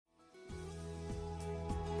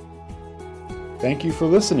Thank you for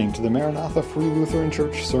listening to the Maranatha Free Lutheran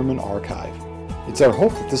Church Sermon Archive. It's our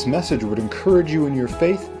hope that this message would encourage you in your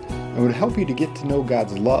faith and would help you to get to know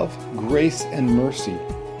God's love, grace, and mercy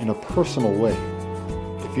in a personal way.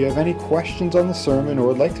 If you have any questions on the sermon or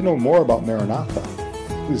would like to know more about Maranatha,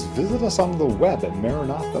 please visit us on the web at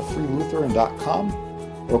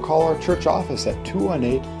maranathafreelutheran.com or call our church office at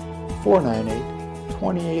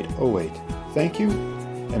 218-498-2808. Thank you,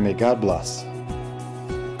 and may God bless.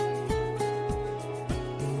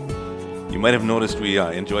 You might have noticed we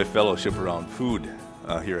enjoy fellowship around food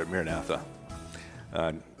here at Maranatha.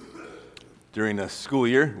 During the school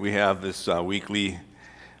year, we have this weekly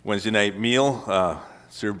Wednesday night meal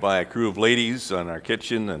served by a crew of ladies in our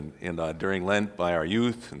kitchen, and during Lent by our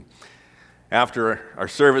youth. And after our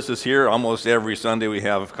services here, almost every Sunday we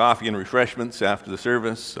have coffee and refreshments after the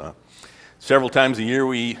service. Several times a year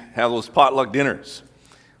we have those potluck dinners.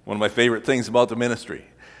 One of my favorite things about the ministry.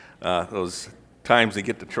 Those times they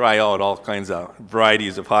get to try out all kinds of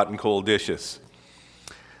varieties of hot and cold dishes.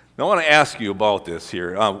 Now I want to ask you about this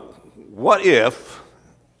here. What if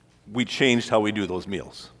we changed how we do those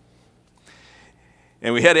meals?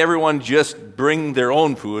 And we had everyone just bring their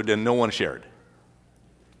own food and no one shared.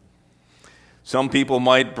 Some people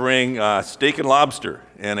might bring steak and lobster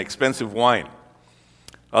and expensive wine.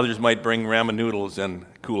 Others might bring ramen noodles and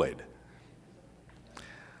Kool-Aid.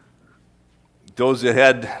 Those that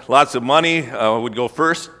had lots of money would go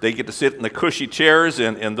first. They get to sit in the cushy chairs,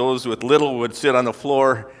 and those with little would sit on the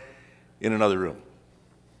floor in another room.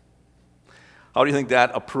 How do you think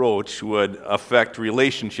that approach would affect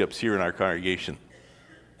relationships here in our congregation?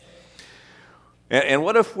 And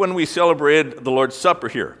what if when we celebrated the Lord's Supper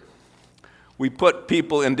here, we put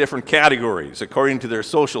people in different categories according to their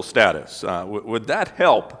social status? Would that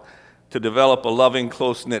help to develop a loving,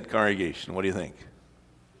 close-knit congregation? What do you think?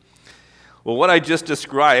 Well, what I just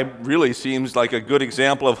described really seems like a good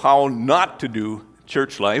example of how not to do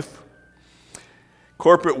church life.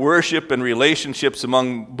 Corporate worship and relationships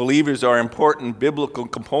among believers are important biblical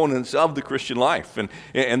components of the Christian life.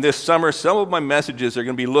 And this summer, some of my messages are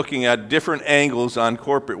going to be looking at different angles on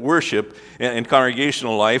corporate worship and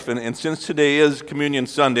congregational life. And since today is Communion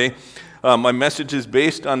Sunday, my message is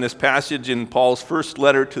based on this passage in Paul's first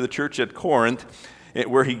letter to the church at Corinth,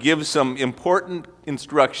 where he gives some important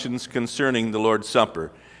instructions concerning the Lord's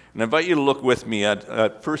Supper. And I invite you to look with me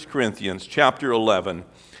at 1 Corinthians chapter 11,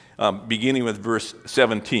 beginning with verse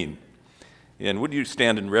 17. And would you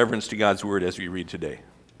stand in reverence to God's word as we read today?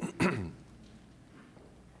 1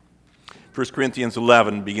 Corinthians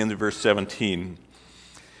 11, beginning with verse 17.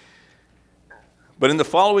 But in the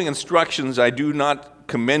following instructions I do not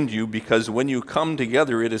commend you, because when you come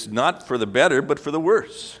together it is not for the better, but for the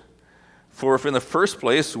worse. For if in the first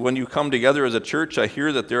place, when you come together as a church, I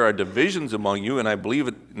hear that there are divisions among you, and I believe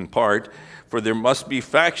it in part, for there must be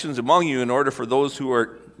factions among you in order for those who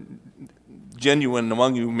are genuine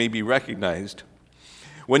among you may be recognized.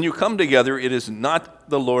 When you come together, it is not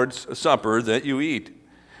the Lord's Supper that you eat.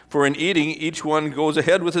 For in eating, each one goes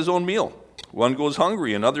ahead with his own meal. One goes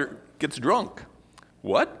hungry, another gets drunk.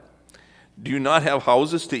 What? Do you not have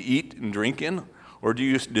houses to eat and drink in? Or do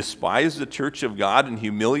you despise the church of God and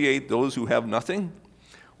humiliate those who have nothing?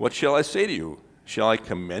 What shall I say to you? Shall I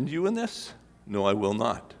commend you in this? No, I will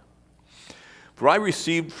not. For I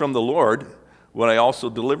received from the Lord what I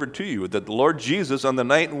also delivered to you, that the Lord Jesus, on the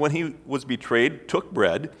night when he was betrayed, took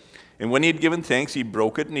bread, and when he had given thanks, he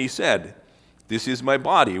broke it, and he said, "This is my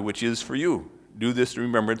body, which is for you. Do this in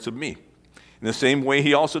remembrance of me." In the same way,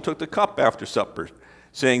 he also took the cup after supper,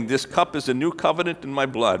 saying, "This cup is a new covenant in my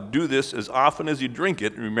blood. Do this as often as you drink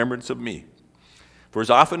it in remembrance of me. For as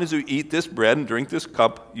often as you eat this bread and drink this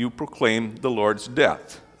cup, you proclaim the Lord's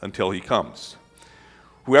death until he comes.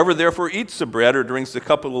 Whoever therefore eats the bread or drinks the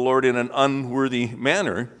cup of the Lord in an unworthy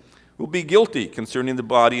manner will be guilty concerning the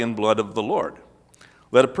body and blood of the Lord.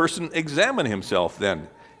 Let a person examine himself then,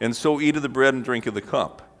 and so eat of the bread and drink of the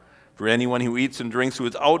cup. For anyone who eats and drinks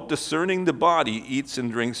without discerning the body eats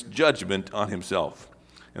and drinks judgment on himself.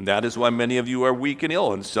 And that is why many of you are weak and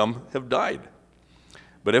ill, and some have died.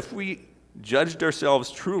 But if we judged ourselves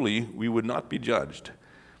truly, we would not be judged.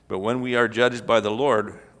 But when we are judged by the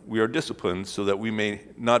Lord, we are disciplined so that we may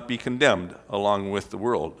not be condemned along with the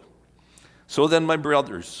world. So then, my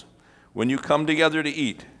brothers, when you come together to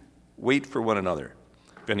eat, wait for one another.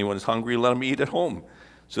 If anyone is hungry, let him eat at home,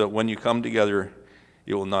 so that when you come together,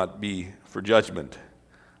 it will not be for judgment.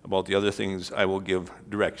 About the other things, I will give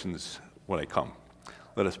directions when I come."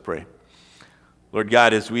 Let us pray. Lord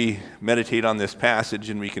God, as we meditate on this passage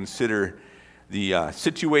and we consider the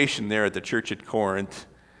situation there at the church at Corinth,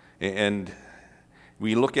 and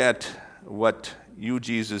we look at what you,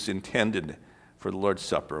 Jesus, intended for the Lord's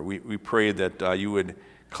Supper. We pray that you would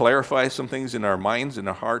clarify some things in our minds and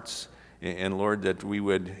our hearts, and Lord, that we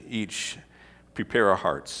would each prepare our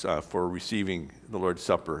hearts for receiving the Lord's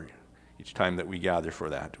Supper each time that we gather for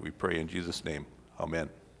that. We pray in Jesus' name. Amen.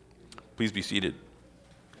 Please be seated.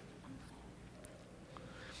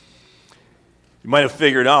 You might have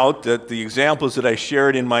figured out that the examples that I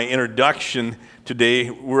shared in my introduction today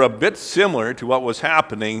were a bit similar to what was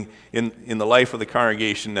happening in the life of the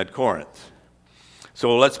congregation at Corinth.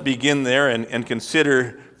 So let's begin there and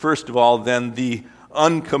consider, first of all, then the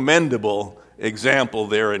uncommendable example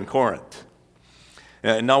there in Corinth.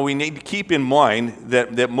 Now we need to keep in mind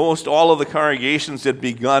that most all of the congregations had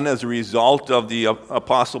begun as a result of the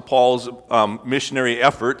Apostle Paul's missionary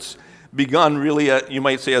efforts begun really, you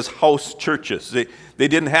might say, as house churches. They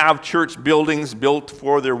didn't have church buildings built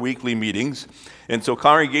for their weekly meetings. And so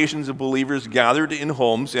congregations of believers gathered in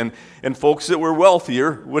homes, and folks that were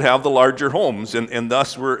wealthier would have the larger homes, and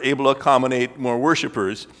thus were able to accommodate more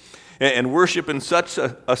worshipers. And worship in such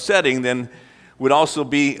a setting then would also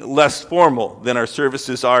be less formal than our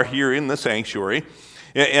services are here in the sanctuary.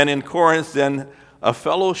 And in Corinth then, a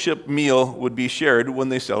fellowship meal would be shared when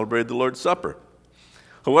they celebrated the Lord's Supper.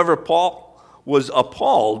 However, Paul was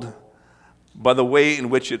appalled by the way in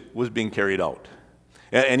which it was being carried out.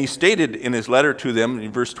 And he stated in his letter to them,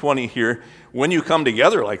 in verse 20 here, when you come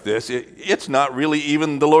together like this, it's not really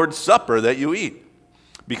even the Lord's Supper that you eat,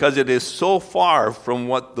 because it is so far from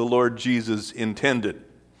what the Lord Jesus intended.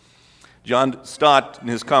 John Stott, in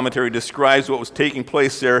his commentary, describes what was taking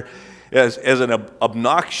place there as an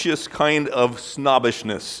obnoxious kind of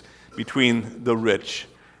snobbishness between the rich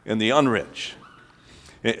and the unrich.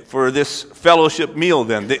 For this fellowship meal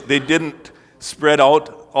then, they didn't spread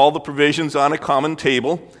out all the provisions on a common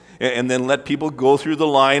table and then let people go through the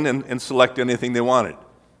line and select anything they wanted.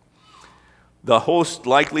 The host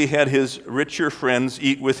likely had his richer friends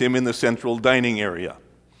eat with him in the central dining area,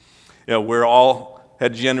 where all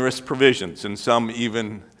had generous provisions, and some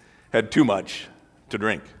even had too much to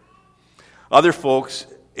drink. Other folks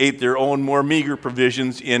ate their own more meager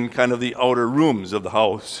provisions in kind of the outer rooms of the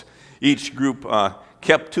house. Each group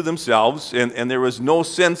kept to themselves, and there was no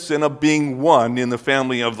sense in of being one in the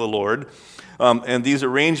family of the Lord. And these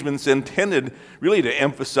arrangements intended really to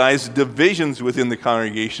emphasize divisions within the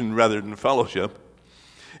congregation rather than fellowship.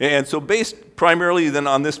 And so based primarily then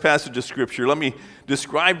on this passage of Scripture, let me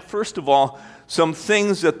describe first of all some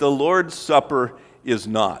things that the Lord's Supper is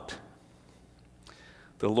not.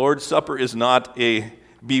 The Lord's Supper is not a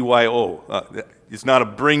BYO. It's not a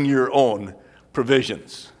bring your own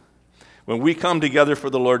provisions. When we come together for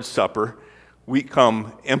the Lord's Supper, we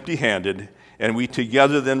come empty-handed, and we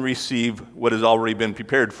together then receive what has already been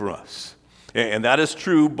prepared for us. And that is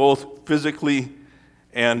true both physically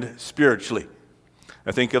and spiritually.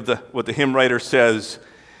 I think of what the hymn writer says,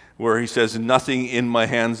 where he says, "Nothing in my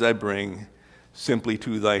hands I bring, simply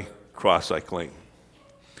to thy cross I cling."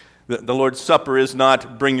 The Lord's Supper is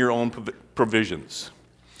not bring your own provisions.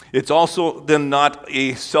 It's also then not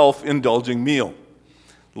a self-indulging meal.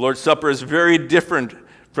 The Lord's Supper is very different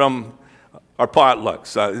from our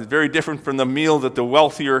potlucks. It's very different from the meal that the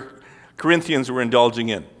wealthier Corinthians were indulging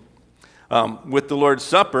in. With the Lord's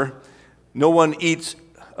Supper, no one eats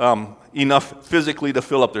enough physically to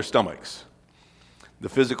fill up their stomachs. The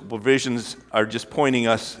physical provisions are just pointing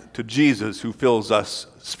us to Jesus, who fills us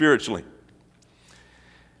spiritually.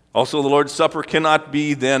 Also, the Lord's Supper cannot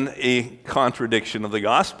be then a contradiction of the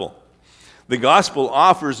gospel. The gospel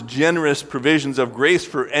offers generous provisions of grace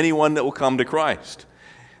for anyone that will come to Christ.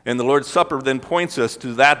 And the Lord's Supper then points us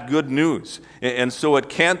to that good news. And so it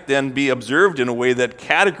can't then be observed in a way that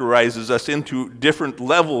categorizes us into different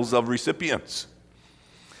levels of recipients.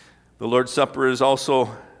 The Lord's Supper is also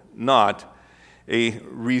not a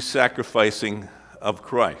re-sacrificing of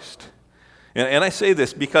Christ. And I say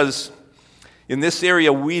this because in this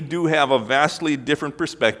area we do have a vastly different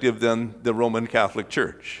perspective than the Roman Catholic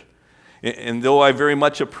Church. And though I very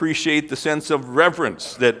much appreciate the sense of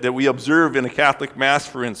reverence that we observe in a Catholic Mass,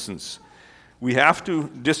 for instance, we have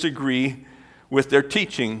to disagree with their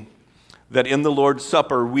teaching that in the Lord's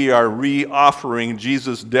Supper we are re-offering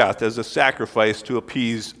Jesus' death as a sacrifice to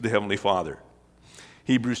appease the Heavenly Father.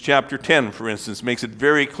 Hebrews chapter 10, for instance, makes it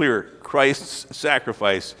very clear Christ's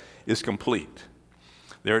sacrifice is complete.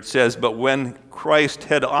 There it says, "But when Christ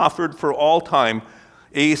had offered for all time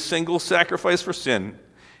a single sacrifice for sin,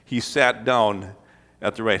 he sat down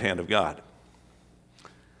at the right hand of God."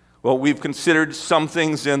 Well, we've considered some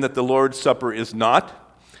things then that the Lord's Supper is not.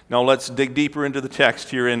 Now let's dig deeper into the text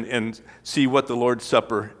here and see what the Lord's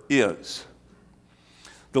Supper is.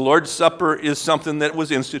 The Lord's Supper is something that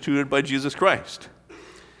was instituted by Jesus Christ.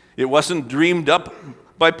 It wasn't dreamed up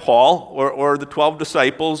by Paul or the 12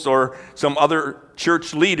 disciples or some other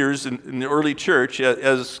church leaders in the early church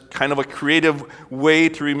as kind of a creative way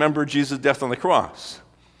to remember Jesus' death on the cross.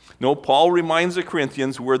 No, Paul reminds the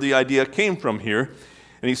Corinthians where the idea came from here.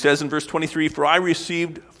 And he says in verse 23, "For I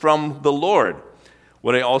received from the Lord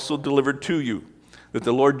what I also delivered to you, that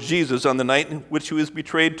the Lord Jesus, on the night in which he was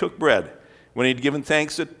betrayed, took bread. When he had given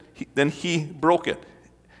thanks, then he broke it.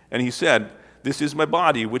 And he said, 'This is my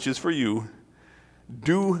body, which is for you.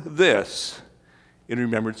 Do this in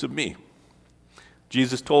remembrance of me.'"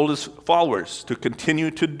 Jesus told his followers to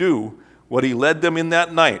continue to do what he led them in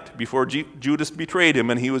that night before Judas betrayed him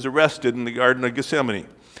and he was arrested in the Garden of Gethsemane.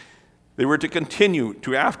 They were to continue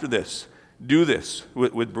to, after this, do this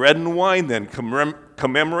with bread and wine, then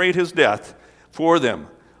commemorate his death for them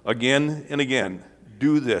again and again.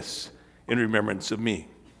 Do this in remembrance of me.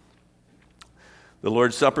 The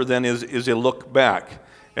Lord's Supper then is a look back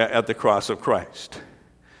at the cross of Christ.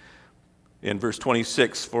 In verse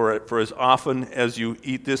 26, for as often as you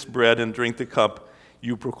eat this bread and drink the cup,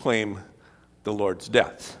 you proclaim the Lord's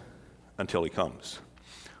death until he comes.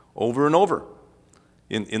 Over and over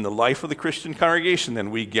in the life of the Christian congregation,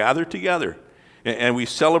 then we gather together and we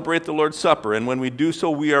celebrate the Lord's Supper. And when we do so,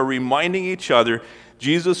 we are reminding each other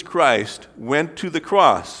Jesus Christ went to the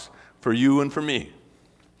cross for you and for me.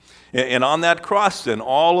 And on that cross, then,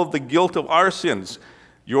 all of the guilt of our sins,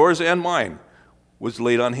 yours and mine, was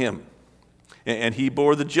laid on him. And he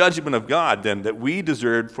bore the judgment of God, then, that we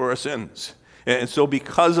deserved for our sins. And so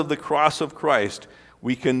because of the cross of Christ,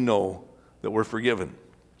 we can know that we're forgiven.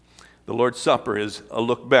 The Lord's Supper is a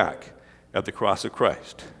look back at the cross of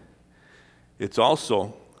Christ. It's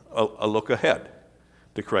also a look ahead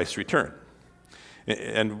to Christ's return.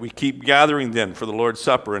 And we keep gathering then for the Lord's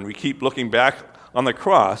Supper, and we keep looking back on the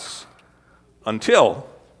cross until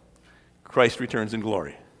Christ returns in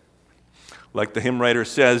glory. Like the hymn writer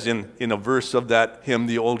says in a verse of that hymn,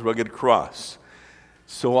 "The Old Rugged Cross."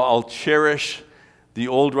 So I'll cherish the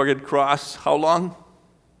old rugged cross, how long?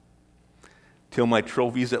 Till my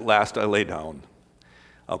trophies at last I lay down.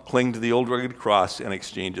 I'll cling to the old rugged cross and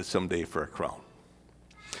exchange it someday for a crown.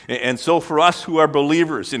 And so for us who are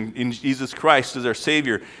believers in Jesus Christ as our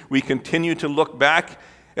Savior, we continue to look back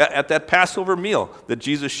at that Passover meal that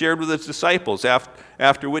Jesus shared with his disciples,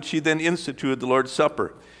 after which he then instituted the Lord's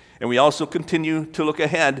Supper. And we also continue to look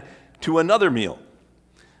ahead to another meal,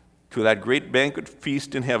 to that great banquet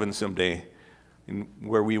feast in heaven someday,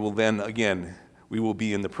 where we will then, again, we will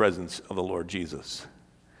be in the presence of the Lord Jesus.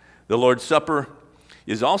 The Lord's Supper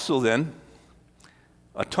is also then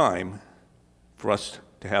a time for us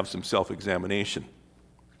to have some self-examination.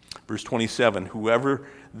 Verse 27, "Whoever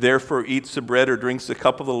therefore eats the bread or drinks the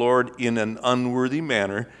cup of the Lord in an unworthy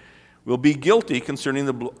manner will be guilty concerning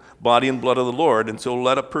the body and blood of the Lord, and so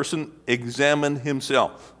let a person examine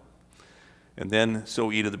himself, and then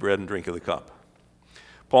so eat of the bread and drink of the cup."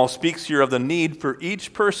 Paul speaks here of the need for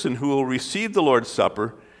each person who will receive the Lord's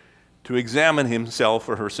Supper to examine himself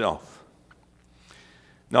or herself.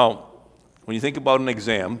 Now, when you think about an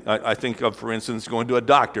exam, I think of, for instance, going to a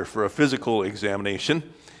doctor for a physical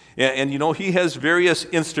examination. And you know, he has various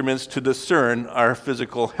instruments to discern our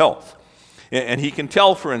physical health. And he can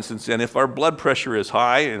tell, for instance, and if our blood pressure is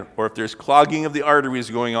high, or if there's clogging of the arteries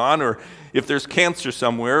going on, or if there's cancer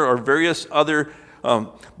somewhere, or various other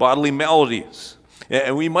bodily maladies.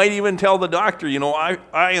 And we might even tell the doctor, you know,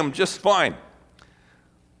 I am just fine.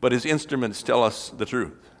 But his instruments tell us the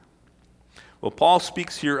truth. Well, Paul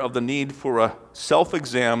speaks here of the need for a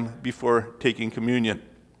self-exam before taking communion.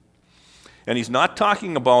 And he's not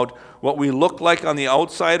talking about what we look like on the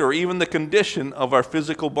outside or even the condition of our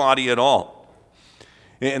physical body at all.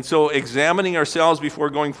 And so examining ourselves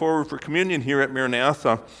before going forward for communion here at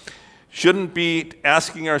Maranatha shouldn't be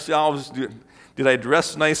asking ourselves, did I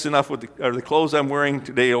dress nice enough are the clothes I'm wearing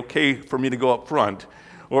today okay for me to go up front?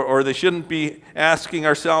 Or they shouldn't be asking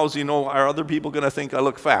ourselves, you know, are other people going to think I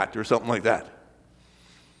look fat or something like that?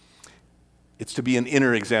 It's to be an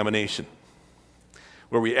inner examination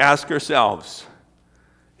where we ask ourselves,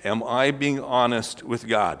 am I being honest with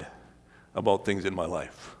God about things in my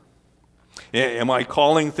life? Am I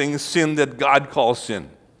calling things sin that God calls sin?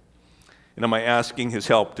 And am I asking his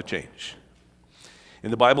help to change?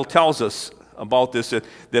 And the Bible tells us about this,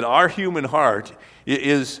 that our human heart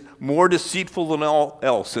is more deceitful than all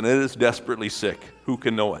else, and it is desperately sick. Who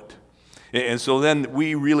can know it? And so then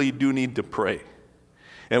we really do need to pray.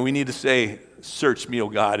 And we need to say, search me, O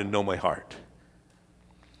God, and know my heart.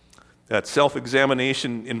 That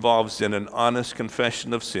self-examination involves then an honest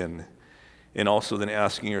confession of sin, and also then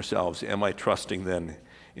asking ourselves, am I trusting then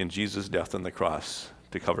in Jesus' death on the cross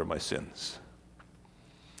to cover my sins?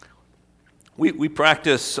 We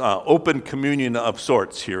practice open communion of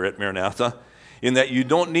sorts here at Maranatha, in that you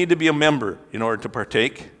don't need to be a member in order to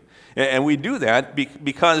partake. And we do that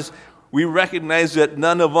because we recognize that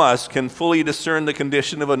none of us can fully discern the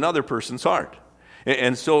condition of another person's heart.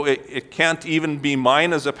 And so it can't even be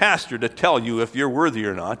mine as a pastor to tell you if you're worthy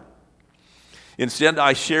or not. Instead,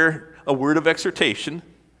 I share a word of exhortation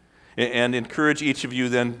and encourage each of you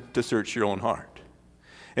then to search your own heart.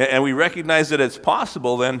 And we recognize that it's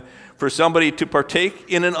possible then for somebody to partake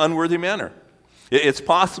in an unworthy manner. It's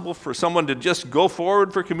possible for someone to just go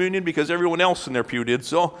forward for communion because everyone else in their pew did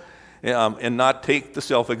so, and not take the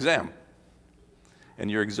self-exam. And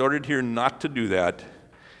you're exhorted here not to do that,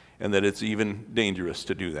 and that it's even dangerous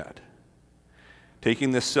to do that.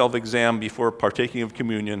 Taking this self-exam before partaking of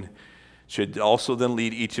communion should also then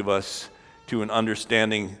lead each of us to an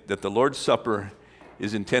understanding that the Lord's Supper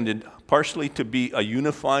is intended partially to be a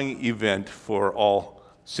unifying event for all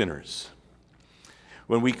sinners.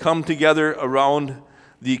 When we come together around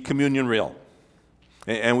the communion rail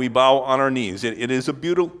and we bow on our knees, it is a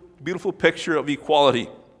beautiful picture of equality.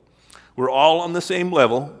 We're all on the same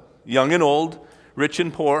level, young and old, rich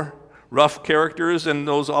and poor, rough characters and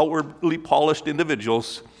those outwardly polished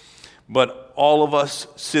individuals, but all of us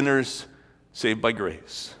sinners saved by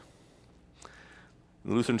grace.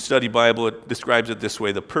 The Lutheran Study Bible, it describes it this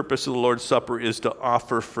way: the purpose of the Lord's Supper is to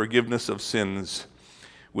offer forgiveness of sins,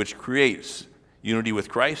 which creates unity with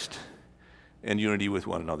Christ and unity with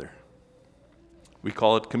one another. We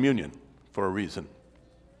call it communion for a reason.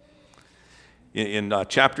 In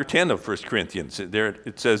chapter 10 of 1 Corinthians, there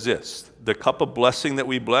it says this: the cup of blessing that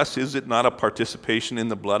we bless, is it not a participation in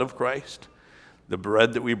the blood of Christ? The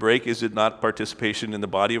bread that we break, is it not participation in the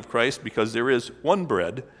body of Christ? Because there is one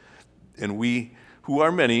bread, and we who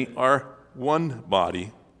are many are one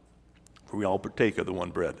body, for we all partake of the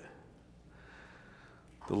one bread.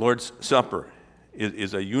 The Lord's Supper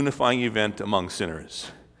is a unifying event among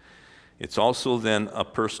sinners. It's also then a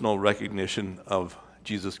personal recognition of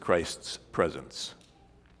Jesus Christ's presence.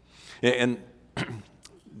 And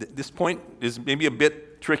this point is maybe a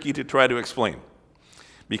bit tricky to try to explain,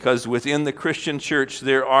 because within the Christian church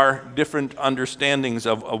there are different understandings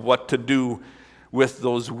of what to do with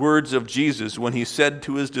those words of Jesus when he said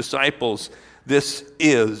to his disciples, "This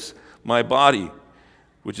is my body,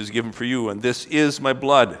 which is given for you, and this is my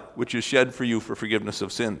blood, which is shed for you for forgiveness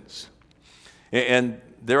of sins." And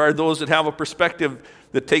there are those that have a perspective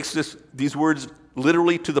that takes these words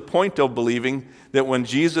literally to the point of believing that when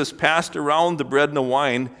Jesus passed around the bread and the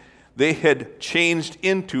wine, they had changed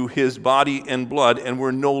into his body and blood and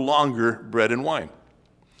were no longer bread and wine.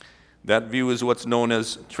 That view is what's known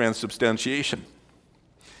as transubstantiation.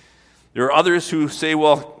 There are others who say,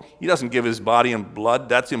 well, he doesn't give his body and blood.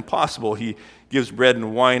 That's impossible. He gives bread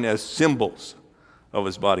and wine as symbols of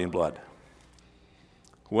his body and blood.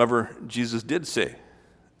 However, Jesus did say,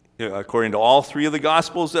 according to all three of the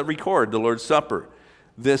Gospels that record the Lord's Supper,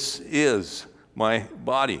 "This is my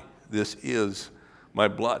body. This is my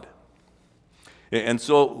blood." And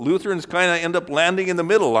so Lutherans kind of end up landing in the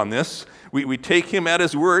middle on this. We take him at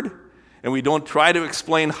his word, and we don't try to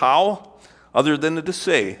explain how, other than to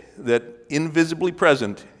say that invisibly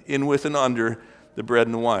present in, with, and under the bread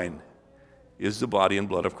and the wine is the body and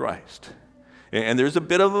blood of Christ. And there's a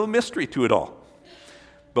bit of a mystery to it all.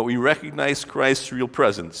 But we recognize Christ's real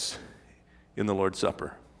presence in the Lord's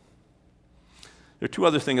Supper. There are two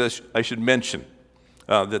other things I should mention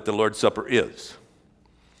that the Lord's Supper is.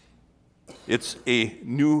 It's a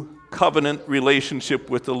new covenant relationship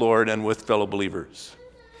with the Lord and with fellow believers.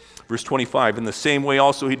 Verse 25, in the same way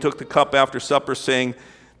also he took the cup after supper, saying,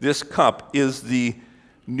 "This cup is the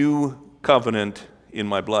new covenant in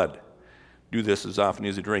my blood. Do this as often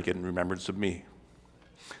as you drink it in remembrance of me."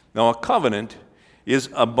 Now, a covenant is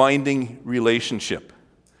a binding relationship.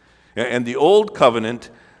 And the old covenant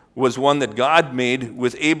was one that God made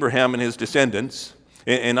with Abraham and his descendants.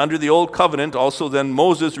 And under the old covenant, also then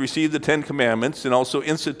Moses received the 10 Commandments and also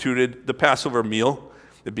instituted the Passover meal.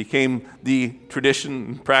 It became the tradition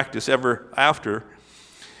and practice ever after.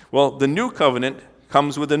 Well, the new covenant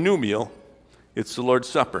comes with a new meal. It's the Lord's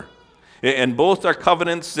Supper. And both are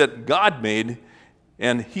covenants that God made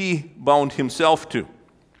and he bound himself to.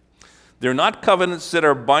 They're not covenants that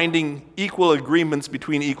are binding equal agreements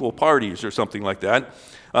between equal parties or something like that.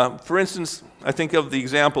 For instance, I think of the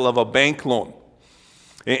example of a bank loan.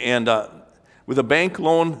 And with a bank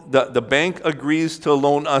loan, the bank agrees to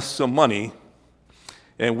loan us some money,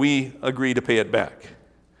 and we agree to pay it back.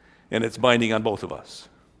 And it's binding on both of us.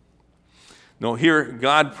 No, here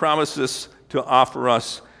God promises to offer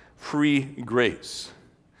us free grace.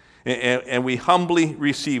 And we humbly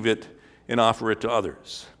receive it and offer it to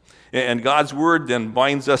others. And God's word then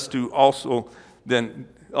binds us to also,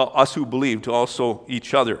 us who believe, to also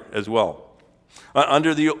each other as well.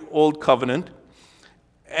 Under the old covenant,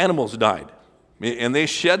 animals died, and they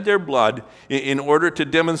shed their blood in order to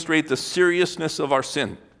demonstrate the seriousness of our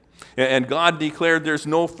sin. And God declared there's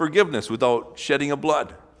no forgiveness without shedding of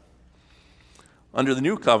blood. Under the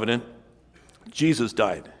new covenant, Jesus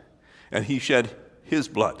died, and he shed his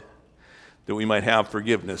blood that we might have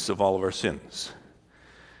forgiveness of all of our sins.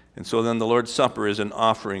 And so then the Lord's Supper is an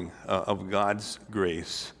offering of God's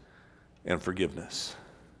grace and forgiveness.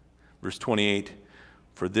 Verse 28,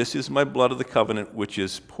 "For this is my blood of the covenant, which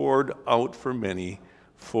is poured out for many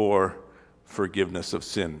for forgiveness of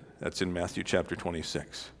sin." That's in Matthew chapter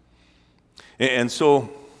 26. And so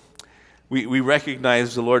we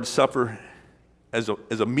recognize the Lord's Supper as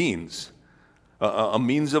a means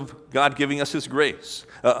of God giving us his grace,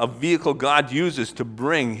 a vehicle God uses to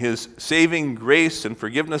bring his saving grace and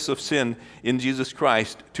forgiveness of sin in Jesus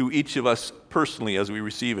Christ to each of us personally as we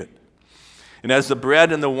receive it. And as the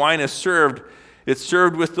bread and the wine is served, it's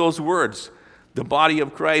served with those words, "The body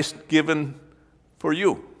of Christ given for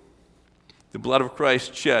you, the blood of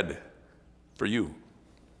Christ shed for you."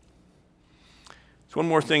 There's one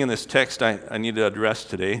more thing in this text I need to address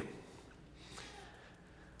today.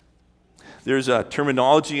 There's a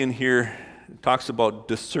terminology in here that talks about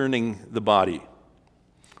discerning the body,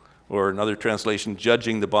 or another translation,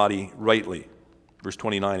 judging the body rightly. Verse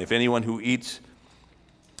 29, "For anyone who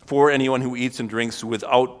eats and drinks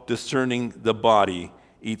without discerning the body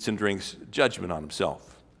eats and drinks judgment on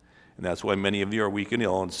himself." And that's why many of you are weak and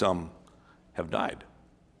ill, and some have died.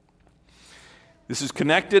 This is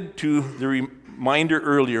connected to the reminder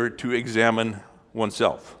earlier to examine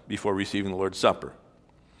oneself before receiving the Lord's Supper.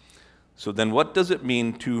 So then what does it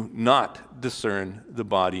mean to not discern the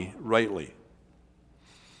body rightly?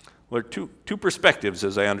 Well, there are two perspectives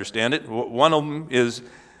as I understand it. One of them is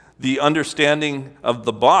the understanding of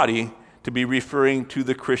the body to be referring to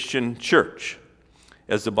the Christian church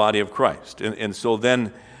as the body of Christ. And so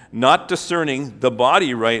then not discerning the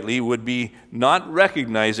body rightly would be not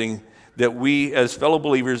recognizing that we as fellow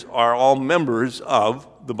believers are all members of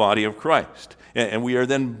the body of Christ. And we are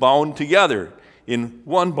then bound together in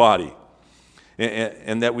one body.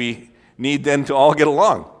 And that we need then to all get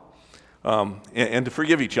along and to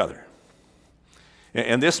forgive each other.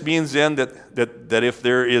 And this means then that if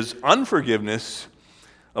there is unforgiveness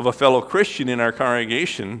of a fellow Christian in our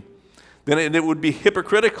congregation, then it would be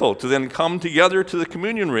hypocritical to then come together to the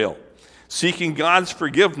communion rail, seeking God's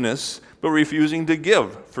forgiveness, but refusing to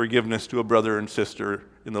give forgiveness to a brother and sister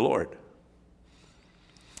in the Lord.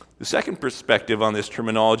 The second perspective on this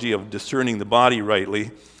terminology of discerning the body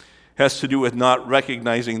rightly has to do with not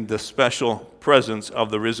recognizing the special presence of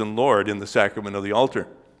the risen Lord in the sacrament of the altar.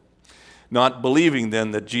 Not believing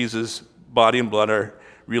then that Jesus' body and blood are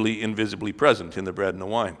really invisibly present in the bread and the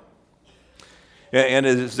wine. And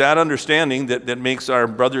it is that understanding that makes our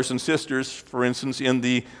brothers and sisters, for instance, in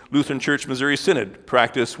the Lutheran Church Missouri Synod,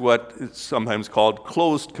 practice what is sometimes called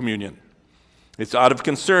closed communion. It's out of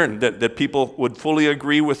concern that people would fully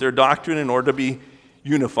agree with their doctrine in order to be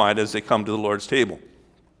unified as they come to the Lord's table.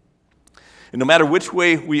 And no matter which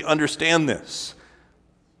way we understand this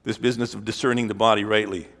business of discerning the body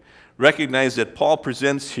rightly, recognize that Paul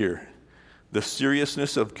presents here the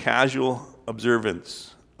seriousness of casual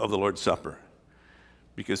observance of the Lord's Supper.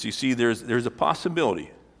 Because you see, there's a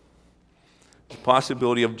possibility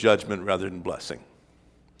of judgment rather than blessing.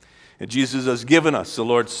 And Jesus has given us the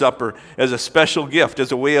Lord's Supper as a special gift,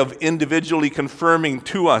 as a way of individually confirming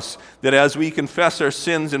to us that as we confess our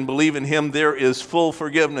sins and believe in him, there is full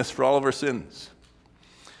forgiveness for all of our sins.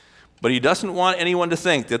 But he doesn't want anyone to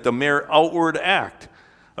think that the mere outward act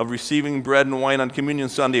of receiving bread and wine on Communion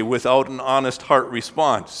Sunday without an honest heart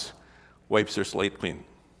response wipes their slate clean.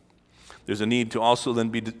 There's a need to also then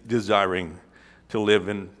be desiring to live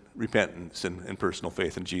in repentance and personal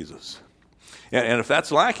faith in Jesus. And if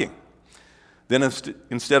that's lacking, then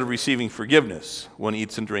instead of receiving forgiveness, one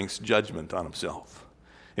eats and drinks judgment on himself.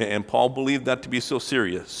 And Paul believed that to be so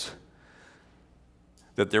serious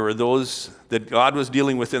that there were those that God was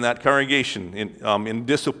dealing with in that congregation in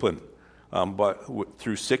discipline, but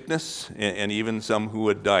through sickness, and even some who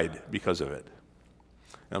had died because of it.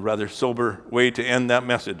 A rather sober way to end that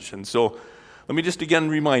message. And so let me just again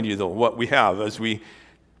remind you, though, what we have as we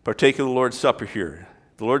partake of the Lord's Supper here.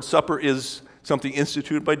 The Lord's Supper is something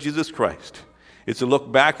instituted by Jesus Christ. It's a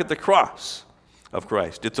look back at the cross of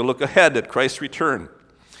Christ. It's a look ahead at Christ's return.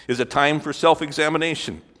 It's a time for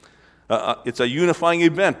self-examination. It's a unifying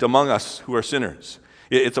event among us who are sinners.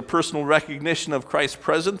 It's a personal recognition of Christ's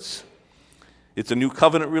presence It's a new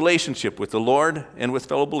covenant relationship with the Lord and with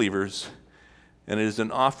fellow believers, and it is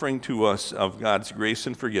an offering to us of God's grace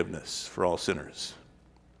and forgiveness for all sinners.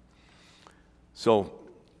 So,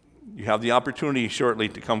 you have the opportunity shortly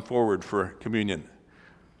to come forward for communion.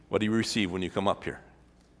 What do you receive when you come up here?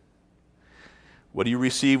 What do you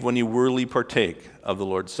receive when you worthily partake of the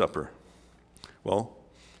Lord's Supper? Well,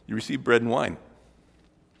 you receive bread and wine.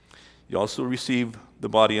 You also receive the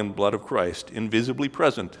body and blood of Christ, invisibly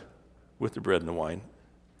present with the bread and the wine.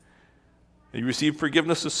 And you receive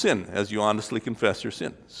forgiveness of sin as you honestly confess your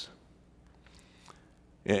sins.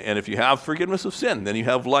 And if you have forgiveness of sin, then you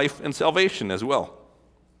have life and salvation as well.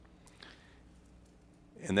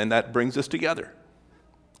 And then that brings us together,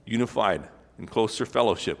 unified in closer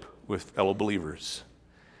fellowship with fellow believers.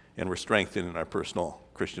 And we're strengthened in our personal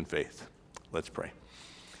Christian faith. Let's pray.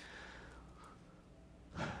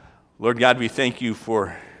 Lord God, we thank you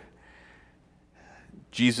for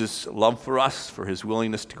Jesus' love for us, for his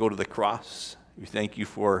willingness to go to the cross. We thank you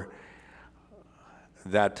for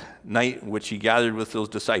that night in which he gathered with those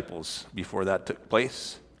disciples before that took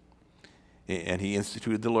place, and he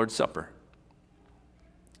instituted the Lord's Supper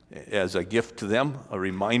as a gift to them, a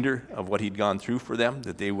reminder of what he'd gone through for them,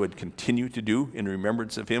 that they would continue to do in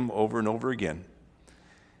remembrance of him over and over again.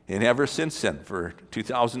 And ever since then, for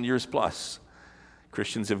 2,000 years plus,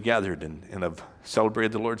 Christians have gathered and have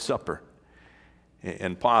celebrated the Lord's Supper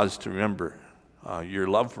and paused to remember your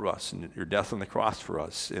love for us and your death on the cross for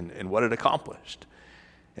us and what it accomplished.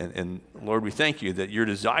 And Lord, we thank you that your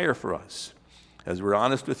desire for us, as we're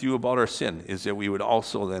honest with you about our sin, is that we would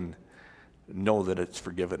also then know that it's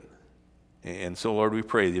forgiven. And so, Lord, we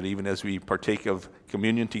pray that even as we partake of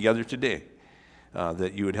communion together today,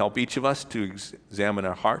 that you would help each of us to examine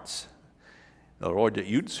our hearts. Lord, that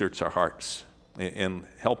you'd search our hearts and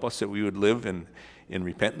help us that we would live in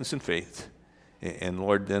repentance and faith. And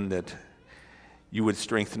Lord, then that you would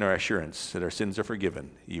strengthen our assurance that our sins are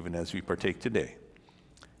forgiven, even as we partake today.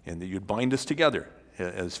 And that you'd bind us together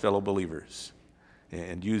as fellow believers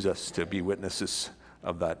and use us to be witnesses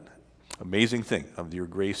of that amazing thing, of your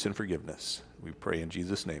grace and forgiveness. We pray in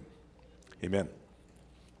Jesus' name. Amen.